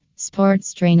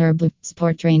Sports Trainer Blue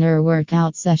Sport Trainer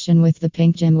workout session with the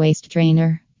pink gym waist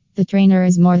trainer. The trainer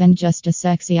is more than just a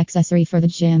sexy accessory for the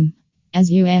gym. As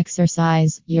you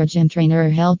exercise, your gym trainer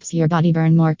helps your body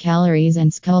burn more calories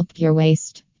and sculpt your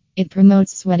waist. It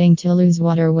promotes sweating to lose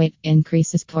water weight,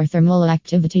 increases core thermal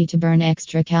activity to burn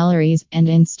extra calories, and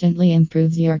instantly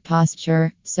improves your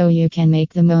posture, so you can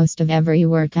make the most of every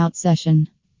workout session.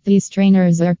 These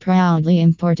trainers are proudly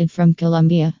imported from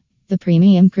Colombia, the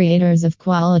premium creators of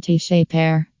quality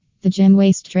shapewear. The gym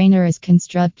waist trainer is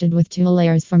constructed with 2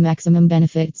 layers for maximum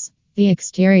benefits. The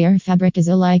exterior fabric is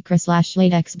a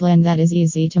lycra/latex blend that is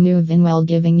easy to move in while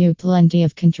giving you plenty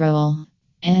of control.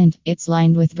 And it's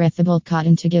lined with breathable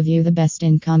cotton to give you the best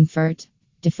in comfort.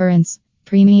 Difference: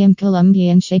 premium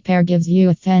Colombian shapewear gives you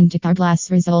authentic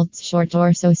hourglass results. Short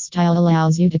torso style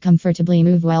allows you to comfortably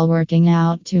move while working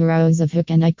out. 2 rows of hook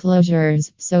and eye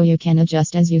closures, so you can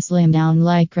adjust as you slim down.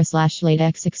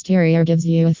 Lycra/latex exterior gives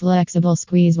you a flexible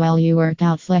squeeze while you work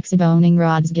out. Flexiboning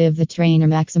rods give the trainer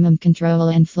maximum control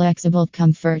and flexible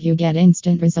comfort. You get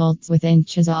instant results with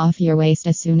inches off your waist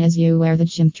as soon as you wear the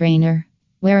gym trainer.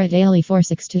 Wear it daily for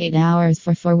 6 to 8 hours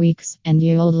for 4 weeks, and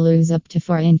you'll lose up to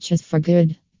 4 inches for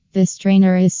good. This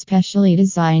trainer is specially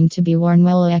designed to be worn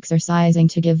while exercising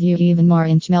to give you even more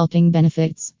inch melting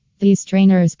benefits. These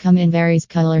trainers come in various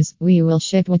colors. We will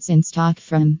ship what's in stock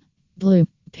from blue,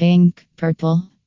 pink, purple,